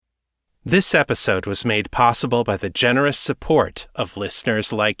This episode was made possible by the generous support of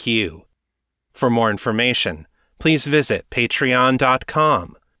listeners like you. For more information, please visit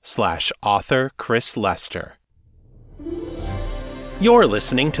patreon.com/author Chris Lester. You're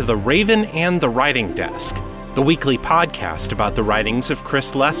listening to The Raven and the Writing Desk, the weekly podcast about the writings of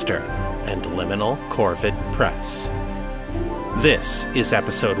Chris Lester and Liminal Corvid Press. This is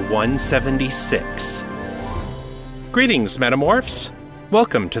episode 176. Greetings, Metamorphs!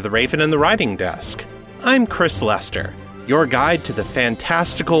 Welcome to The Raven and the Writing Desk. I'm Chris Lester, your guide to the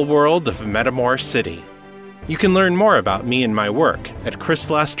fantastical world of Metamor City. You can learn more about me and my work at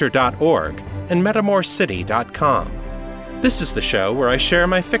chrislester.org and metamorcity.com. This is the show where I share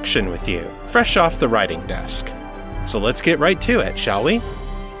my fiction with you, fresh off the writing desk. So let's get right to it, shall we?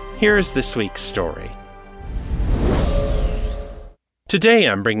 Here's this week's story. Today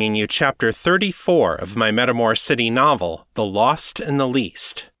I'm bringing you Chapter 34 of my Metamor City novel, The Lost and the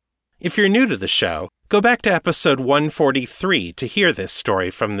Least. If you're new to the show, go back to episode 143 to hear this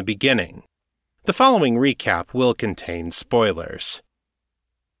story from the beginning. The following recap will contain spoilers.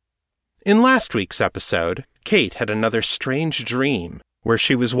 In last week's episode, Kate had another strange dream, where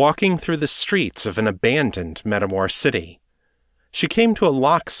she was walking through the streets of an abandoned Metamor City. She came to a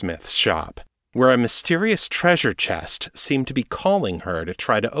locksmith's shop, where a mysterious treasure chest seemed to be calling her to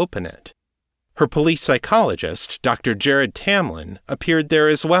try to open it. Her police psychologist, Dr. Jared Tamlin, appeared there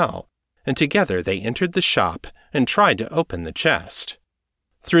as well, and together they entered the shop and tried to open the chest.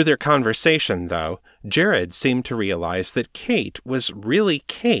 Through their conversation, though, Jared seemed to realize that Kate was really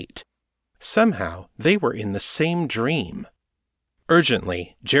Kate. Somehow, they were in the same dream.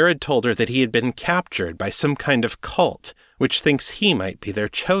 Urgently, Jared told her that he had been captured by some kind of cult, which thinks he might be their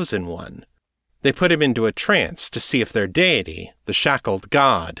chosen one. They put him into a trance to see if their deity, the shackled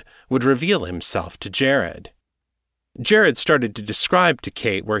god, would reveal himself to Jared. Jared started to describe to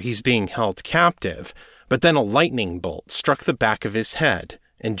Kate where he's being held captive, but then a lightning bolt struck the back of his head,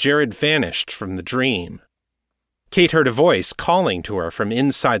 and Jared vanished from the dream. Kate heard a voice calling to her from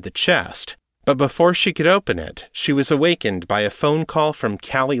inside the chest, but before she could open it, she was awakened by a phone call from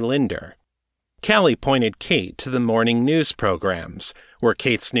Callie Linder. Callie pointed Kate to the morning news programs, where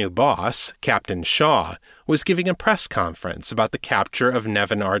Kate's new boss, Captain Shaw, was giving a press conference about the capture of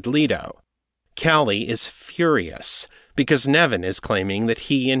Nevin Ardlito. Callie is furious, because Nevin is claiming that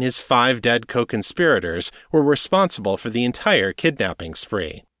he and his 5 dead co-conspirators were responsible for the entire kidnapping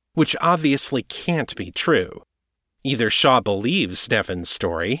spree, which obviously can't be true. Either Shaw believes Nevin's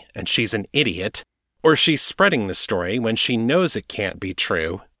story, and she's an idiot, or she's spreading the story when she knows it can't be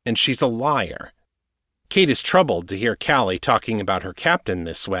true, and she's a liar. Kate is troubled to hear Callie talking about her captain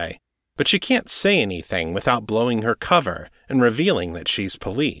this way, but she can't say anything without blowing her cover and revealing that she's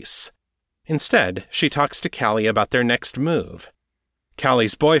police. Instead, she talks to Callie about their next move.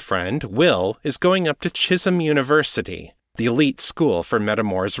 Callie's boyfriend, Will, is going up to Chisholm University, the elite school for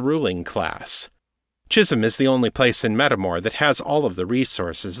Metamor's ruling class. Chisholm is the only place in Metamor that has all of the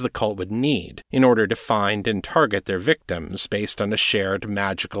resources the cult would need in order to find and target their victims based on a shared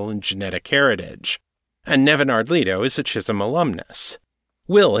magical and genetic heritage. And Nevin Ardlito is a Chisholm alumnus.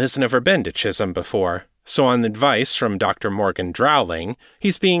 Will has never been to Chisholm before, so on advice from Dr. Morgan Drowling,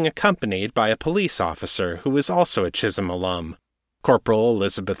 he's being accompanied by a police officer who is also a Chisholm alum, Corporal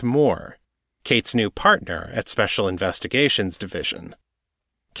Elizabeth Moore, Kate's new partner at Special Investigations Division.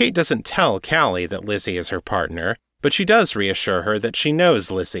 Kate doesn't tell Callie that Lizzie is her partner, but she does reassure her that she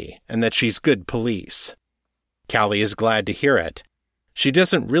knows Lizzie and that she's good police. Callie is glad to hear it. She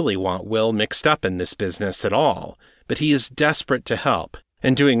doesn't really want Will mixed up in this business at all, but he is desperate to help,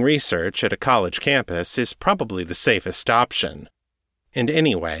 and doing research at a college campus is probably the safest option. And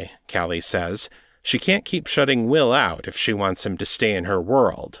anyway, Callie says, she can't keep shutting Will out if she wants him to stay in her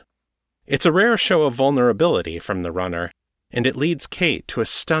world. It's a rare show of vulnerability from the runner, and it leads Kate to a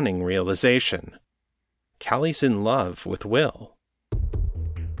stunning realization. Callie's in love with Will.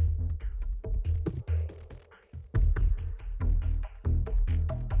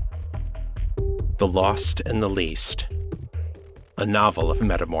 The Lost and the Least, a novel of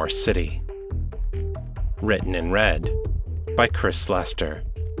Metamor City. Written and read by Chris Lester.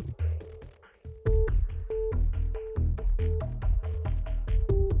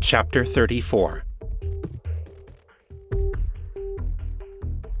 Chapter 34.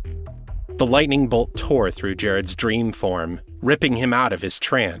 The lightning bolt tore through Jared's dream form, ripping him out of his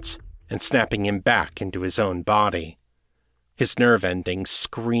trance and snapping him back into his own body. His nerve endings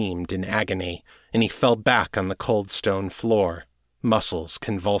screamed in agony, and he fell back on the cold stone floor, muscles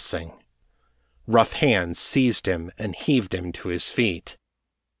convulsing. Rough hands seized him and heaved him to his feet.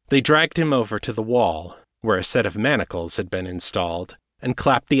 They dragged him over to the wall, where a set of manacles had been installed, and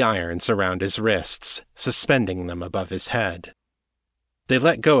clapped the irons around his wrists, suspending them above his head. They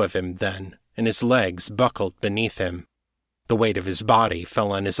let go of him then, and his legs buckled beneath him. The weight of his body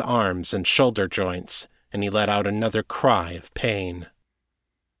fell on his arms and shoulder joints, and he let out another cry of pain.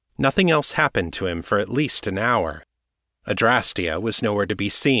 Nothing else happened to him for at least an hour. Adrastea was nowhere to be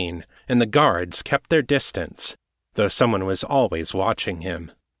seen, and the guards kept their distance, though someone was always watching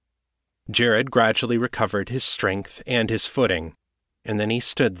him. Jared gradually recovered his strength and his footing, and then he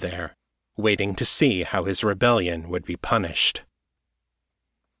stood there, waiting to see how his rebellion would be punished.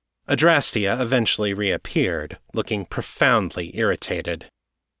 Adrastea eventually reappeared, looking profoundly irritated.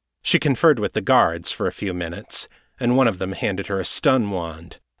 She conferred with the guards for a few minutes, and one of them handed her a stun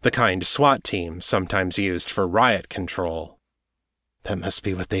wand, the kind SWAT team sometimes used for riot control. That must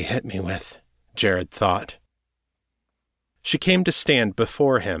be what they hit me with, Jared thought. She came to stand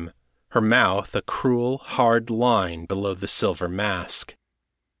before him, her mouth a cruel, hard line below the silver mask.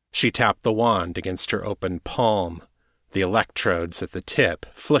 She tapped the wand against her open palm. The electrodes at the tip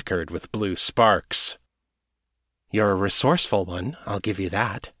flickered with blue sparks. "You're a resourceful one, I'll give you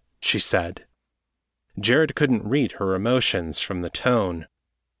that," she said. Jared couldn't read her emotions from the tone.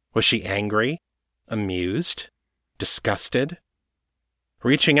 Was she angry? Amused? Disgusted?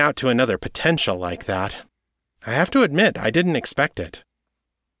 Reaching out to another potential like that? I have to admit, I didn't expect it.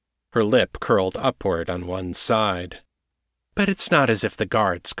 Her lip curled upward on one side. But it's not as if the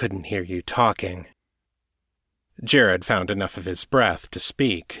guards couldn't hear you talking. Jared found enough of his breath to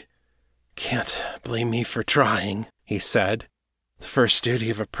speak. "Can't blame me for trying," he said. "The first duty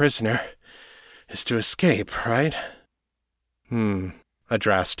of a prisoner is to escape, right?"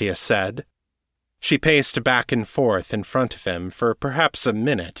 Adrastea said. She paced back and forth in front of him for perhaps a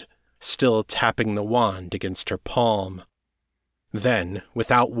minute, still tapping the wand against her palm. Then,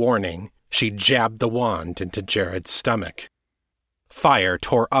 without warning, she jabbed the wand into Jared's stomach. Fire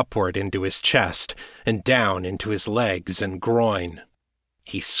tore upward into his chest and down into his legs and groin.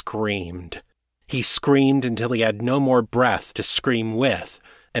 He screamed. He screamed until he had no more breath to scream with,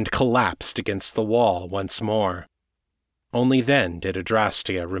 and collapsed against the wall once more. Only then did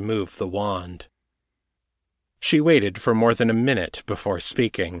Adrastea remove the wand. She waited for more than a minute before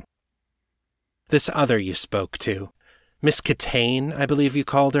speaking. "This other you spoke to, Miss Catane, I believe you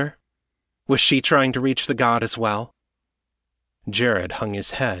called her. Was she trying to reach the god as well?" Jared hung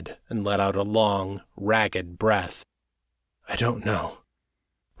his head and let out a long, ragged breath. "I don't know."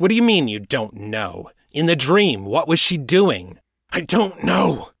 "What do you mean you don't know? In the dream, what was she doing?" "I don't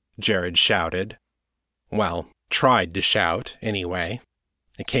know," Jared shouted. Well, tried to shout, anyway.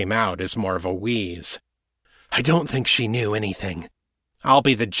 It came out as more of a wheeze. "I don't think she knew anything." "I'll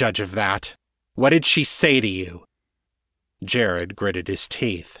be the judge of that. What did she say to you?" Jared gritted his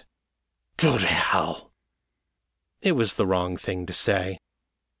teeth. "Go to hell." It was the wrong thing to say.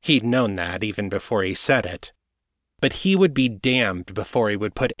 He'd known that even before he said it. But he would be damned before he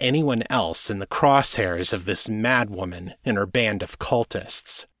would put anyone else in the crosshairs of this madwoman and her band of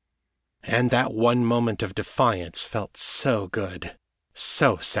cultists. And that one moment of defiance felt so good,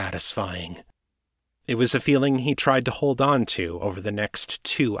 so satisfying. It was a feeling he tried to hold on to over the next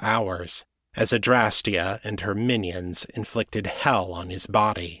 2 hours, as Adrastea and her minions inflicted hell on his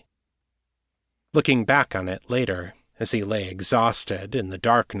body. Looking back on it later, as he lay exhausted in the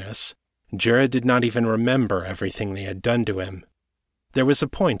darkness, Jared did not even remember everything they had done to him. There was a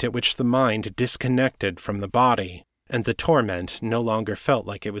point at which the mind disconnected from the body, and the torment no longer felt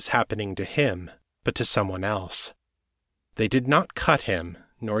like it was happening to him, but to someone else. They did not cut him,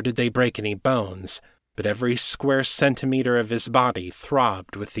 nor did they break any bones, but every square centimeter of his body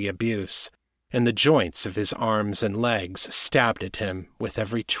throbbed with the abuse, and the joints of his arms and legs stabbed at him with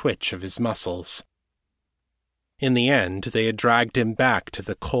every twitch of his muscles. In the end, they had dragged him back to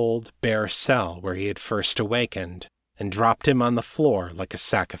the cold, bare cell where he had first awakened, and dropped him on the floor like a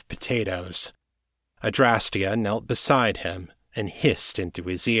sack of potatoes. Adrastea knelt beside him and hissed into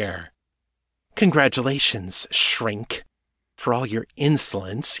his ear. "Congratulations, shrink. For all your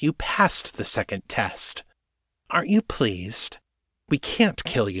insolence, you passed the second test. Aren't you pleased? We can't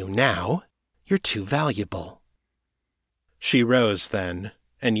kill you now. You're too valuable." She rose then,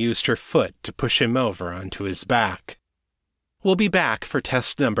 and used her foot to push him over onto his back. "We'll be back for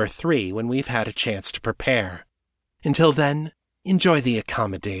test number 3 when we've had a chance to prepare. Until then, enjoy the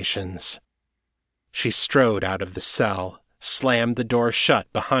accommodations." She strode out of the cell, slammed the door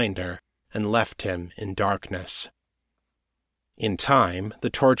shut behind her, and left him in darkness. In time, the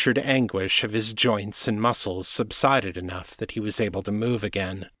tortured anguish of his joints and muscles subsided enough that he was able to move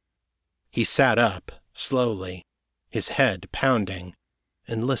again. He sat up, slowly, his head pounding,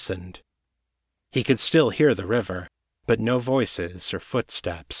 and listened. He could still hear the river, but no voices or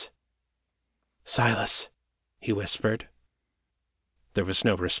footsteps. "Silas," he whispered. There was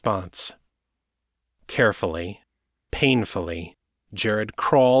no response. Carefully, painfully, Jared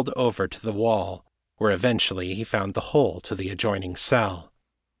crawled over to the wall, where eventually he found the hole to the adjoining cell.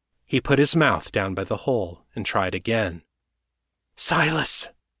 He put his mouth down by the hole and tried again. "Silas!"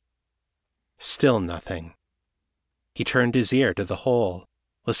 Still nothing. He turned his ear to the hole,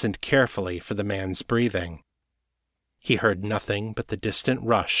 listened carefully for the man's breathing. He heard nothing but the distant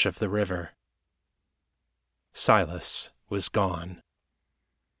rush of the river. Silas was gone.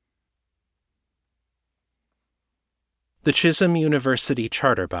 The Chisholm University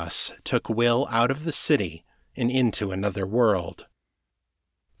charter bus took Will out of the city and into another world.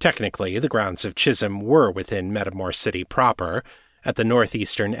 Technically, the grounds of Chisholm were within Metamor City proper, at the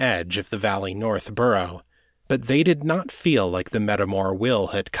northeastern edge of the Valley North borough, but they did not feel like the Metamor Will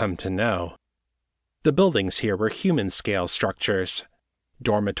had come to know. The buildings here were human-scale structures: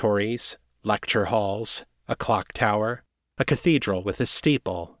 dormitories, lecture halls, a clock tower, a cathedral with a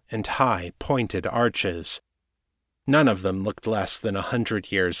steeple and high, pointed arches. None of them looked less than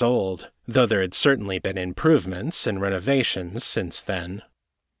 100 years old, though there had certainly been improvements and renovations since then.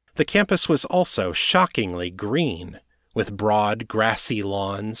 The campus was also shockingly green, with broad, grassy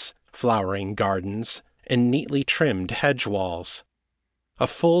lawns, flowering gardens, and neatly trimmed hedge walls. A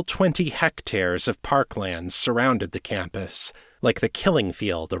full 20 hectares of parkland surrounded the campus, like the killing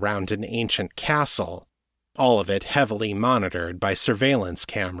field around an ancient castle, all of it heavily monitored by surveillance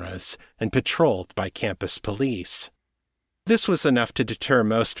cameras and patrolled by campus police. This was enough to deter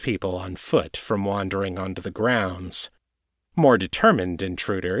most people on foot from wandering onto the grounds. More determined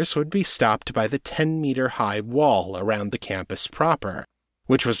intruders would be stopped by the 10-meter-high wall around the campus proper,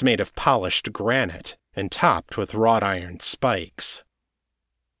 which was made of polished granite and topped with wrought iron spikes.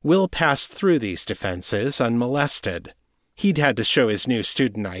 Will passed through these defenses unmolested. He'd had to show his new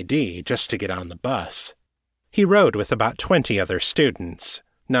student ID just to get on the bus. He rode with about 20 other students,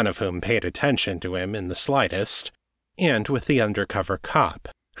 none of whom paid attention to him in the slightest, and with the undercover cop,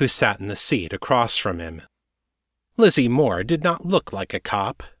 who sat in the seat across from him. Lizzie Moore did not look like a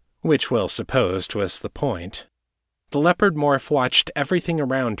cop, which Will supposed was the point. The leopard morph watched everything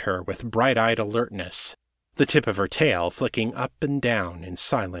around her with bright-eyed alertness, the tip of her tail flicking up and down in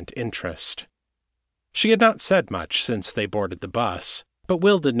silent interest. She had not said much since they boarded the bus, but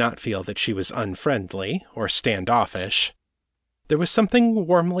Will did not feel that she was unfriendly or standoffish. There was something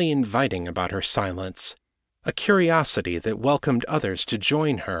warmly inviting about her silence, a curiosity that welcomed others to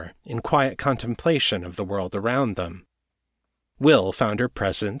join her in quiet contemplation of the world around them. Will found her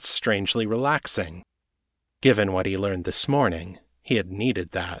presence strangely relaxing. Given what he learned this morning, he had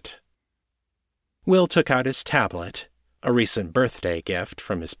needed that. Will took out his tablet, a recent birthday gift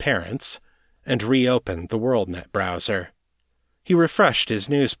from his parents, and reopened the WorldNet browser. He refreshed his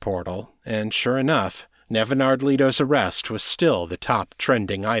news portal, and sure enough, Nevenard Leto's arrest was still the top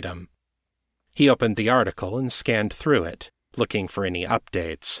trending item. He opened the article and scanned through it, looking for any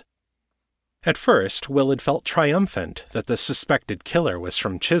updates. At first, Will had felt triumphant that the suspected killer was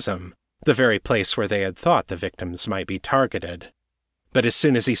from Chisholm, the very place where they had thought the victims might be targeted. But as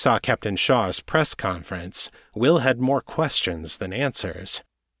soon as he saw Captain Shaw's press conference, Will had more questions than answers.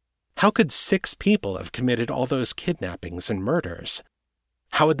 How could 6 people have committed all those kidnappings and murders?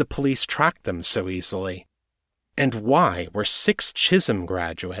 How had the police tracked them so easily? And why were 6 Chisholm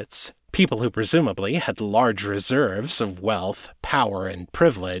graduates, people who presumably had large reserves of wealth, power, and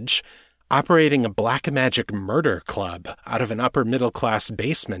privilege, operating a black magic murder club out of an upper-middle-class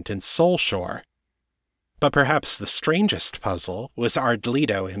basement in Soulshore? But perhaps the strangest puzzle was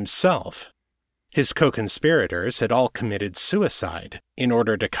Ardleto himself. His co-conspirators had all committed suicide in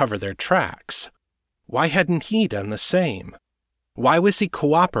order to cover their tracks. Why hadn't he done the same? Why was he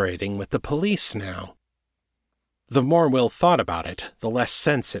cooperating with the police now? The more Will thought about it, the less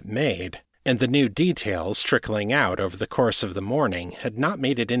sense it made, and the new details trickling out over the course of the morning had not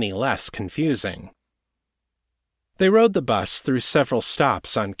made it any less confusing. They rode the bus through several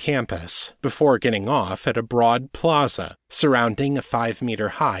stops on campus before getting off at a broad plaza surrounding a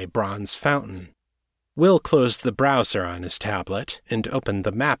 5-meter-high bronze fountain. Will closed the browser on his tablet and opened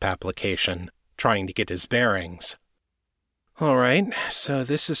the map application, trying to get his bearings. "All right, so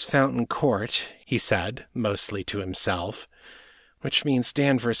this is Fountain Court," he said, mostly to himself, "which means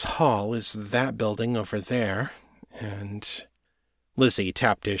Danvers Hall is that building over there, and—" Lizzie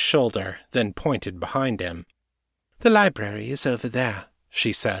tapped his shoulder, then pointed behind him. "The library is over there,"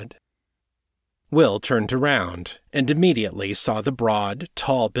 she said. Will turned around and immediately saw the broad,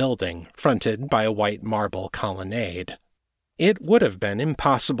 tall building fronted by a white marble colonnade. It would have been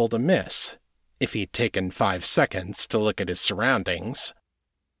impossible to miss. if he'd taken 5 seconds to look at his surroundings.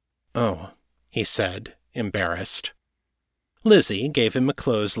 "Oh," he said, embarrassed. Lizzie gave him a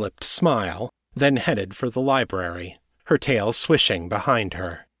close-lipped smile, then headed for the library, her tail swishing behind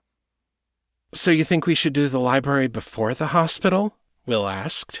her. "So you think we should do the library before the hospital?" Will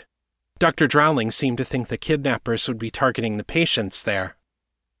asked. "Dr. Drowling seemed to think the kidnappers would be targeting the patients there."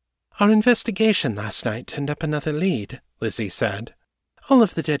 "Our investigation last night turned up another lead," Lizzie said. "All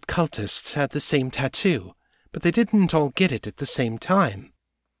of the dead cultists had the same tattoo, but they didn't all get it at the same time.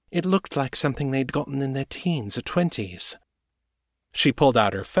 It looked like something they'd gotten in their teens or 20s. She pulled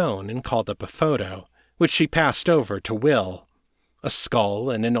out her phone and called up a photo, which she passed over to Will. A skull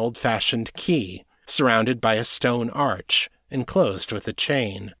and an old-fashioned key, surrounded by a stone arch, enclosed with a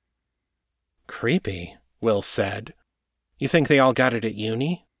chain. "Creepy," Will said. "You think they all got it at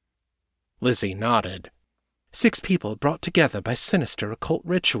uni?" Lizzie nodded. 6 people brought together by sinister occult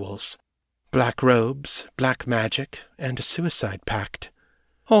rituals. Black robes, black magic, and a suicide pact.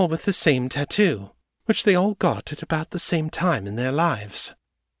 All with the same tattoo, which they all got at about the same time in their lives."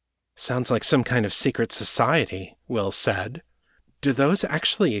 "Sounds like some kind of secret society," Will said. "Do those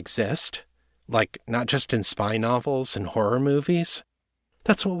actually exist? Like, not just in spy novels and horror movies?"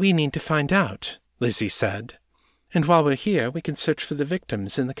 "That's what we need to find out," Lizzie said. "And while we're here, we can search for the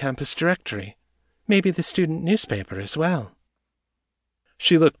victims in the campus directory. Maybe the student newspaper as well."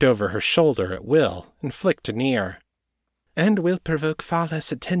 She looked over her shoulder at Will and flicked an ear. "And we'll provoke far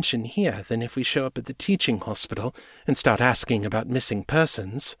less attention here than if we show up at the teaching hospital and start asking about missing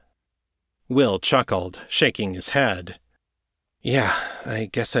persons." Will chuckled, shaking his head. "Yeah, I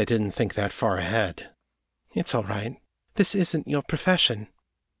guess I didn't think that far ahead." "It's all right. This isn't your profession."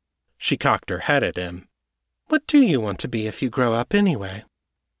 She cocked her head at him. "What do you want to be if you grow up anyway?"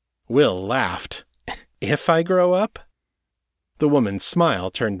 Will laughed. "If I grow up?" The woman's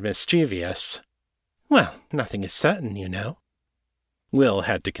smile turned mischievous. "Well, nothing is certain, you know." Will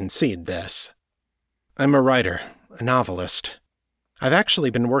had to concede this. "I'm a writer, a novelist. I've actually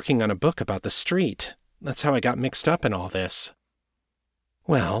been working on a book about the street. That's how I got mixed up in all this."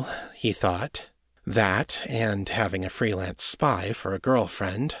 Well, he thought, that and having a freelance spy for a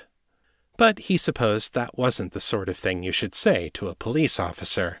girlfriend. But he supposed that wasn't the sort of thing you should say to a police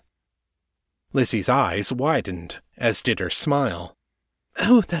officer. Lizzie's eyes widened, as did her smile.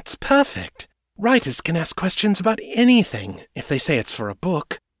 "Oh, that's perfect. Writers can ask questions about anything if they say it's for a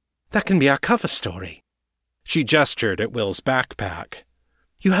book. That can be our cover story." She gestured at Will's backpack.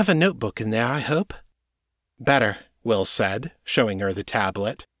 "You have a notebook in there, I hope?" "Better," Will said, showing her the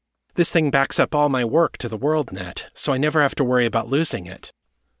tablet. "This thing backs up all my work to the WorldNet, so I never have to worry about losing it."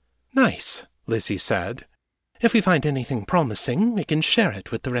 "Nice," Lizzie said. "If we find anything promising, we can share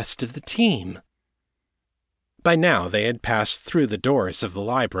it with the rest of the team." By now they had passed through the doors of the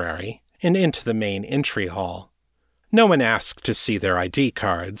library and into the main entry hall. No one asked to see their ID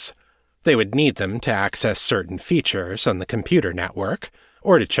cards. They would need them to access certain features on the computer network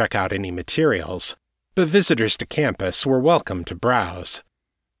or to check out any materials, but visitors to campus were welcome to browse.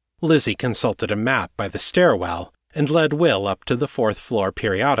 Lizzie consulted a map by the stairwell and led Will up to the 4th-floor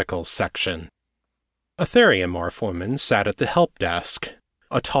periodicals section. A theriomorph woman sat at the help desk,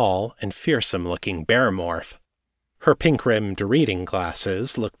 a tall and fearsome-looking bearmorph. Her pink-rimmed reading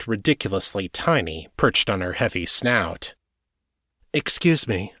glasses looked ridiculously tiny, perched on her heavy snout. "Excuse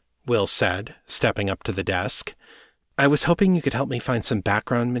me," Will said, stepping up to the desk. "I was hoping you could help me find some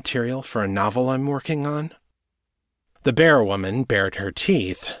background material for a novel I'm working on." The bear woman bared her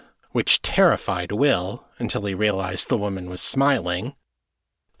teeth, which terrified Will until he realized the woman was smiling.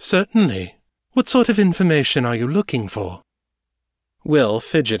 "Certainly. What sort of information are you looking for?" Will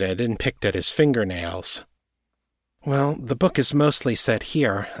fidgeted and picked at his fingernails. "Well, the book is mostly set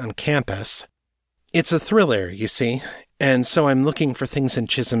here, on campus. It's a thriller, you see, and so I'm looking for things in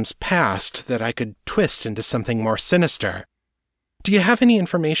Chisholm's past that I could twist into something more sinister. Do you have any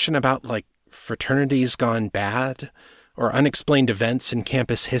information about, like, fraternities gone bad, or unexplained events in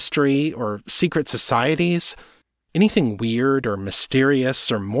campus history, or secret societies? Anything weird or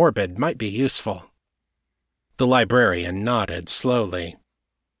mysterious or morbid might be useful." The librarian nodded slowly.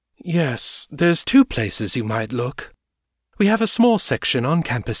 "Yes, there's 2 places you might look. We have a small section on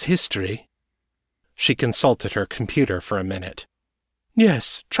campus history." She consulted her computer for a minute.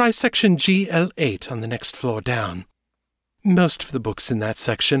 "Yes, try section GL8 on the next floor down. Most of the books in that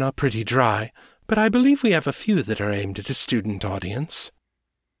section are pretty dry, but I believe we have a few that are aimed at a student audience.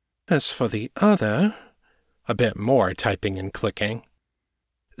 As for the other..." A bit more typing and clicking.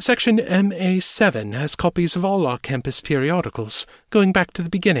 "Section MA7 has copies of all our campus periodicals, going back to the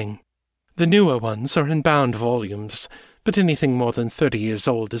beginning. The newer ones are in bound volumes, but anything more than 30 years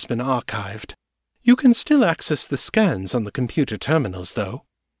old has been archived. You can still access the scans on the computer terminals, though.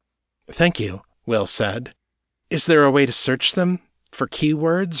 Thank you, Will said. Is there a way to search them? For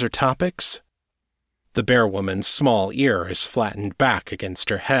keywords or topics? The bear woman's small ear is flattened back against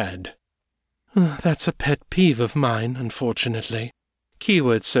her head. That's a pet peeve of mine, unfortunately.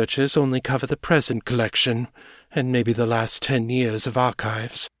 Keyword searches only cover the present collection, and maybe the last 10 years of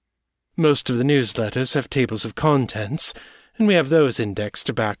archives. Most of the newsletters have tables of contents, and we have those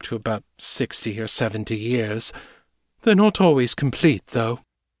indexed back to about 60 or 70 years. They're not always complete, though.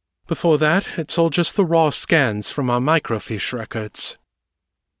 Before that, it's all just the raw scans from our microfiche records.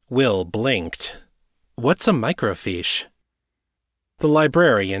 Will blinked. What's a microfiche? The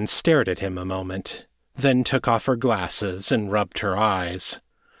librarian stared at him a moment, then took off her glasses and rubbed her eyes.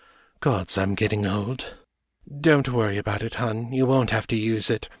 Gods, I'm getting old. Don't worry about it, hon. You won't have to use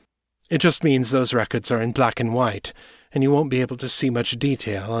it. It just means those records are in black and white, and you won't be able to see much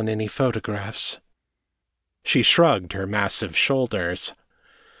detail on any photographs. She shrugged her massive shoulders.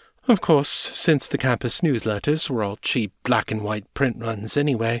 Of course, since the campus newsletters were all cheap black and white print runs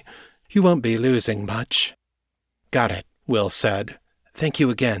anyway, you won't be losing much. Got it, Will said. Thank you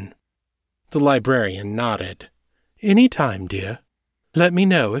again. The librarian nodded. Any time, dear. Let me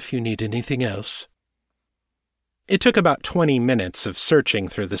know if you need anything else. It took about 20 minutes of searching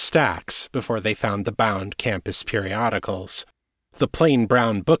through the stacks before they found the bound campus periodicals. The plain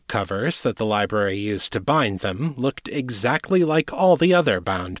brown book covers that the library used to bind them looked exactly like all the other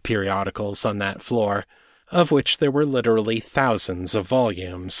bound periodicals on that floor, of which there were literally thousands of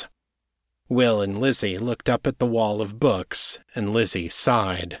volumes. Will and Lizzie looked up at the wall of books, and Lizzie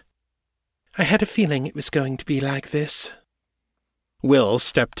sighed. I had a feeling it was going to be like this. Will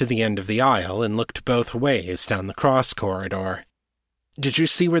stepped to the end of the aisle and looked both ways down the cross corridor. Did you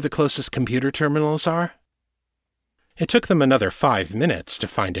see where the closest computer terminals are? It took them another 5 minutes to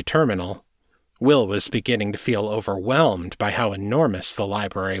find a terminal. Will was beginning to feel overwhelmed by how enormous the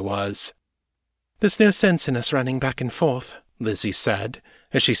library was. There's no sense in us running back and forth, Lizzie said,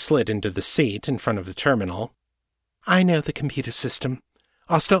 as she slid into the seat in front of the terminal. I know the computer system.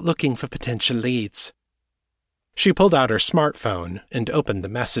 I'll start looking for potential leads. She pulled out her smartphone and opened the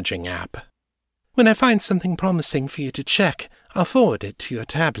messaging app. When I find something promising for you to check, I'll forward it to your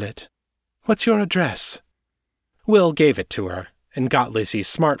tablet. What's your address? Will gave it to her and got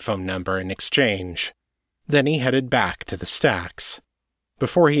Lizzie's smartphone number in exchange. Then he headed back to the stacks.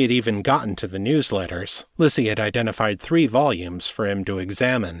 Before he had even gotten to the newsletters, Lizzie had identified 3 volumes for him to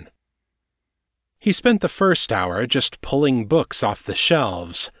examine. He spent the first hour just pulling books off the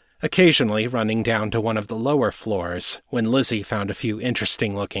shelves, occasionally running down to one of the lower floors when Lizzie found a few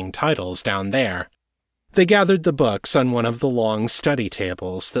interesting-looking titles down there. They gathered the books on one of the long study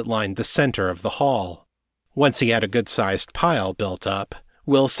tables that lined the center of the hall. Once he had a good-sized pile built up,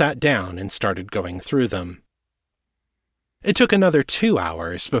 Will sat down and started going through them. It took another 2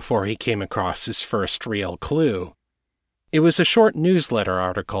 hours before he came across his first real clue. It was a short newsletter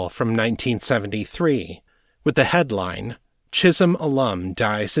article from 1973, with the headline, Chisholm alum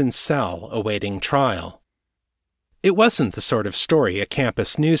dies in cell awaiting trial. It wasn't the sort of story a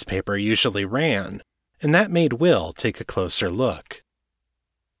campus newspaper usually ran, and that made Will take a closer look.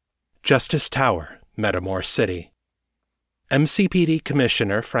 Justice Tower, Metamor City. MCPD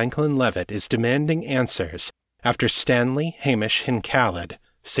Commissioner Franklin Levitt is demanding answers after Stanley Hamish Hincalid,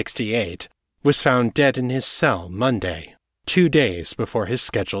 68, was found dead in his cell Monday, 2 days before his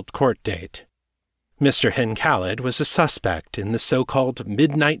scheduled court date. Mr. Hincalid was a suspect in the so-called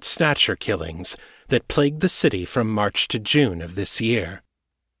Midnight Snatcher killings that plagued the city from March to June of this year.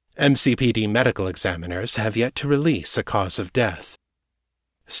 MCPD medical examiners have yet to release a cause of death.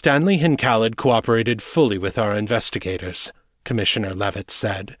 Stanley Hincalid cooperated fully with our investigators, Commissioner Levitt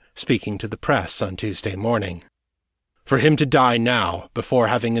said, speaking to the press on Tuesday morning. For him to die now, before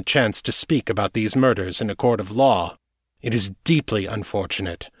having a chance to speak about these murders in a court of law, it is deeply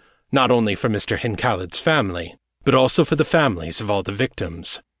unfortunate, not only for Mr. Hincalid's family, but also for the families of all the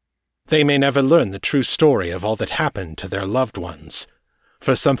victims. They may never learn the true story of all that happened to their loved ones.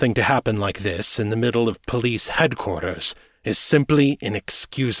 For something to happen like this in the middle of police headquarters is simply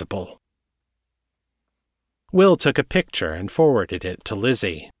inexcusable. Will took a picture and forwarded it to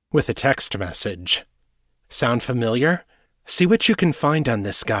Lizzie, with a text message. Sound familiar? See what you can find on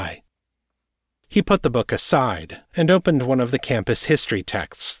this guy. He put the book aside and opened one of the campus history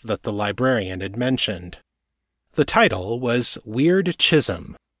texts that the librarian had mentioned. The title was Weird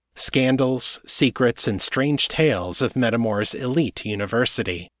Chisholm, Scandals, Secrets, and Strange Tales of Metamor's Elite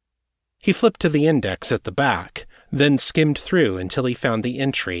University. He flipped to the index at the back, then skimmed through until he found the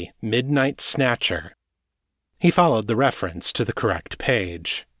entry Midnight Snatcher. He followed the reference to the correct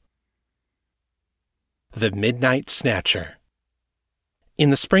page. The Midnight Snatcher. In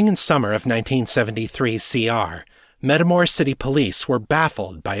the spring and summer of 1973 CR, Metamora City Police were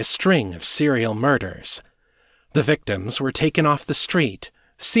baffled by a string of serial murders. The victims were taken off the street,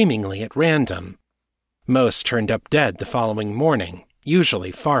 seemingly at random. Most turned up dead the following morning,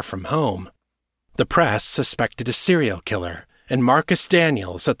 usually far from home. The press suspected a serial killer, and Marcus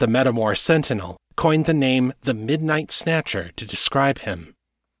Daniels at the Metamora Sentinel coined the name the Midnight Snatcher to describe him.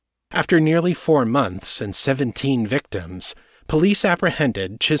 After nearly 4 months and 17 victims, police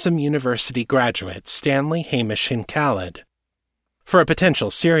apprehended Chisholm University graduate Stanley Hamish Hincalid. For a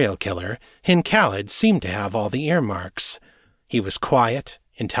potential serial killer, Hincalid seemed to have all the earmarks. He was quiet,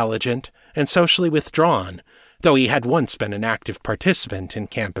 intelligent, and socially withdrawn, though he had once been an active participant in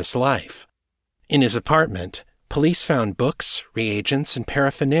campus life. In his apartment, police found books, reagents, and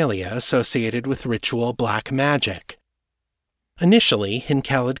paraphernalia associated with ritual black magic. Initially,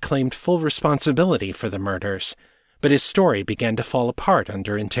 Hincalid claimed full responsibility for the murders, but his story began to fall apart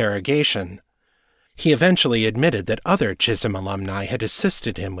under interrogation. He eventually admitted that other Chisholm alumni had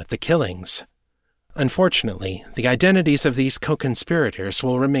assisted him with the killings. Unfortunately, the identities of these co-conspirators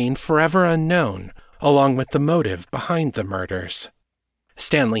will remain forever unknown, along with the motive behind the murders.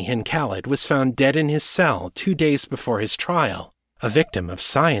 Stanley Hincalid was found dead in his cell 2 days before his trial, a victim of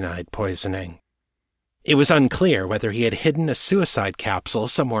cyanide poisoning. It was unclear whether he had hidden a suicide capsule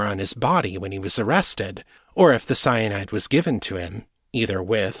somewhere on his body when he was arrested, or if the cyanide was given to him, either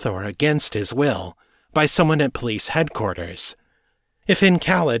with or against his will, by someone at police headquarters. If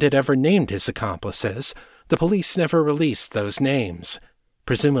Hincalid had ever named his accomplices, the police never released those names,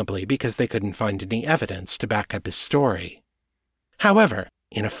 presumably because they couldn't find any evidence to back up his story. However,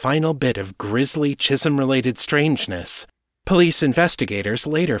 in a final bit of grisly Chisholm-related strangeness, police investigators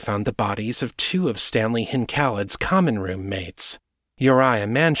later found the bodies of 2 of Stanley Hincalid's common room mates, Uriah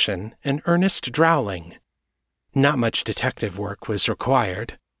Manchin and Ernest Drowling. Not much detective work was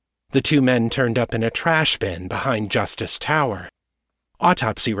required. The 2 men turned up in a trash bin behind Justice Tower.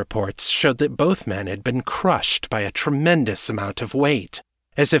 Autopsy reports showed that both men had been crushed by a tremendous amount of weight,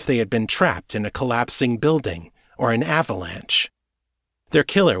 as if they had been trapped in a collapsing building or an avalanche. Their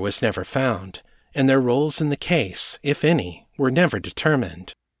killer was never found, and their roles in the case, if any, were never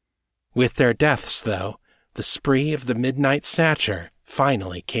determined. With their deaths, though, the spree of the Midnight Snatcher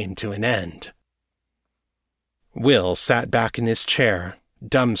finally came to an end. Will sat back in his chair,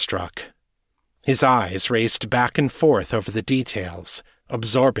 dumbstruck. His eyes raced back and forth over the details,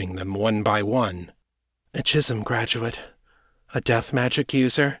 absorbing them one by one. A Chisholm graduate, a death magic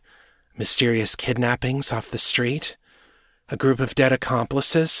user, mysterious kidnappings off the street, a group of dead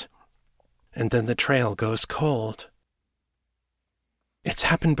accomplices, and then the trail goes cold. "It's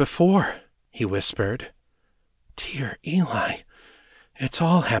happened before," he whispered. "Dear Eli, it's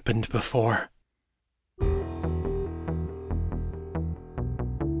all happened before."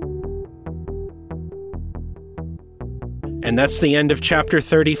 And that's the end of Chapter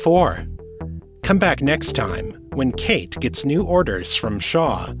 34. Come back next time when Kate gets new orders from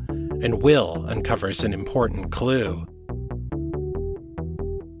Shaw and Will uncovers an important clue.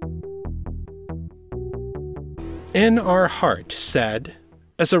 N.R. Hart said,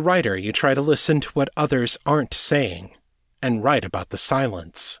 "As a writer, you try to listen to what others aren't saying and write about the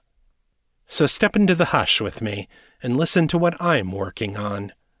silence. So step into the hush with me and listen to what I'm working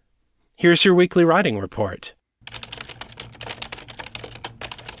on. Here's your weekly writing report.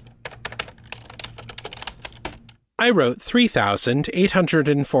 I wrote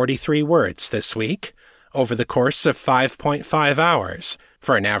 3,843 words this week, over the course of 5.5 hours,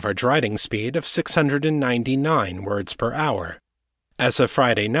 for an average writing speed of 699 words per hour. As of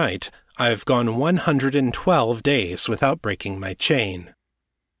Friday night, I've gone 112 days without breaking my chain.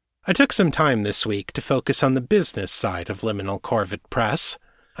 I took some time this week to focus on the business side of Liminal Corvid Press.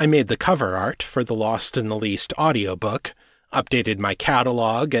 I made the cover art for the Lost in the Least audiobook, updated my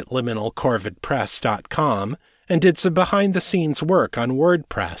catalog at liminalcorvidpress.com, and did some behind-the-scenes work on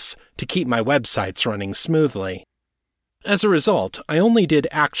WordPress to keep my websites running smoothly. As a result, I only did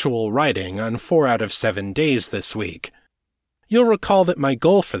actual writing on 4 out of 7 days this week. You'll recall that my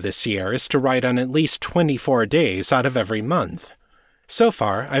goal for this year is to write on at least 24 days out of every month. So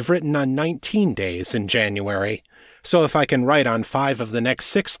far, I've written on 19 days in January, so if I can write on 5 of the next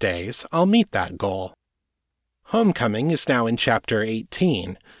 6 days, I'll meet that goal. Homecoming is now in Chapter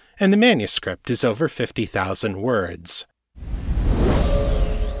 18, and the manuscript is over 50,000 words.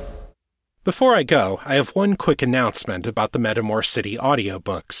 Before I go, I have one quick announcement about the Metamora City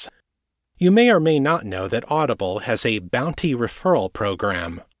audiobooks. You may or may not know that Audible has a bounty referral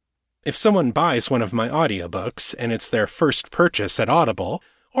program. If someone buys one of my audiobooks and it's their first purchase at Audible,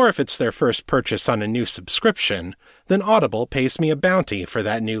 or if it's their first purchase on a new subscription, then Audible pays me a bounty for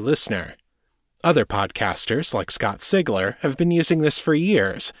that new listener. Other podcasters, like Scott Sigler, have been using this for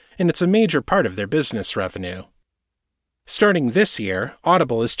years, and it's a major part of their business revenue. Starting this year,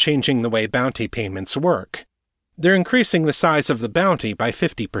 Audible is changing the way bounty payments work. They're increasing the size of the bounty by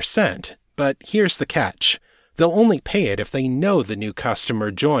 50%, but here's the catch. They'll only pay it if they know the new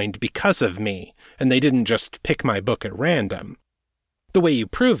customer joined because of me, and they didn't just pick my book at random. The way you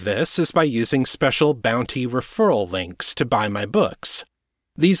prove this is by using special bounty referral links to buy my books.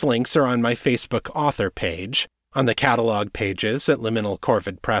 These links are on my Facebook author page, on the catalog pages at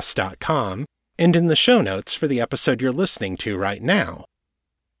liminalcorvidpress.com, and in the show notes for the episode you're listening to right now.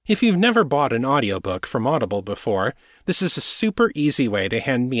 If you've never bought an audiobook from Audible before, this is a super easy way to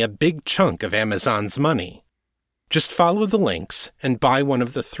hand me a big chunk of Amazon's money. Just follow the links and buy one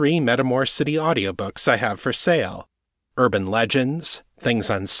of the 3 Metamor City audiobooks I have for sale: Urban Legends, Things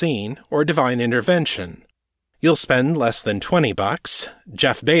Unseen, or Divine Intervention. You'll spend less than $20,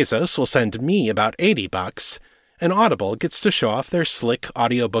 Jeff Bezos will send me about $80, and Audible gets to show off their slick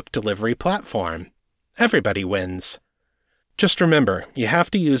audiobook delivery platform. Everybody wins. Just remember, you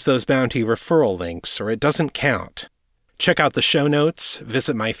have to use those bounty referral links or it doesn't count. Check out the show notes,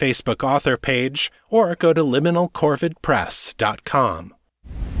 visit my Facebook author page, or go to liminalcorvidpress.com.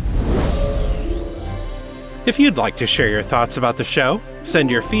 If you'd like to share your thoughts about the show, send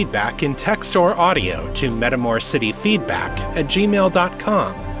your feedback in text or audio to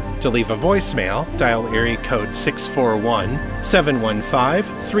metamorcityfeedback@gmail.com. To leave a voicemail, dial area code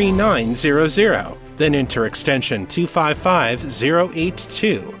 641-715-3900, then enter extension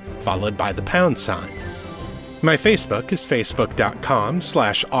 255082, followed by the #. My Facebook is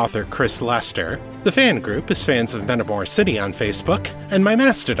facebook.com/author Chris Lester. The fan group is Fans of Metamor City on Facebook, and my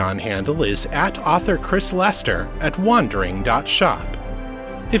Mastodon handle is @authorchrislester@wandering.shop.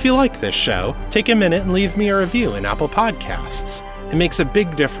 If you like this show, take a minute and leave me a review in Apple Podcasts. It makes a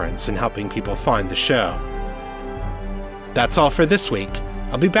big difference in helping people find the show. That's all for this week.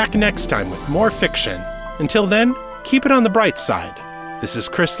 I'll be back next time with more fiction. Until then, keep it on the bright side. This is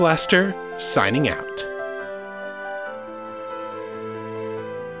Chris Lester, signing out.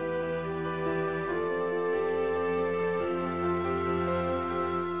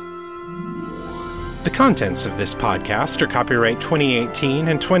 The contents of this podcast are copyright 2018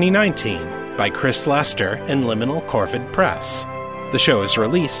 and 2019 by Chris Lester and Liminal Corvid Press. The show is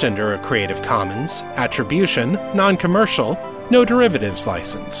released under a Creative Commons, Attribution, Non-Commercial, No Derivatives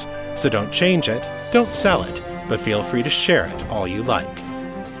license, so don't change it, don't sell it, but feel free to share it all you like.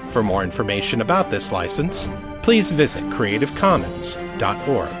 For more information about this license, please visit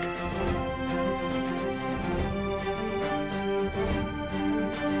creativecommons.org.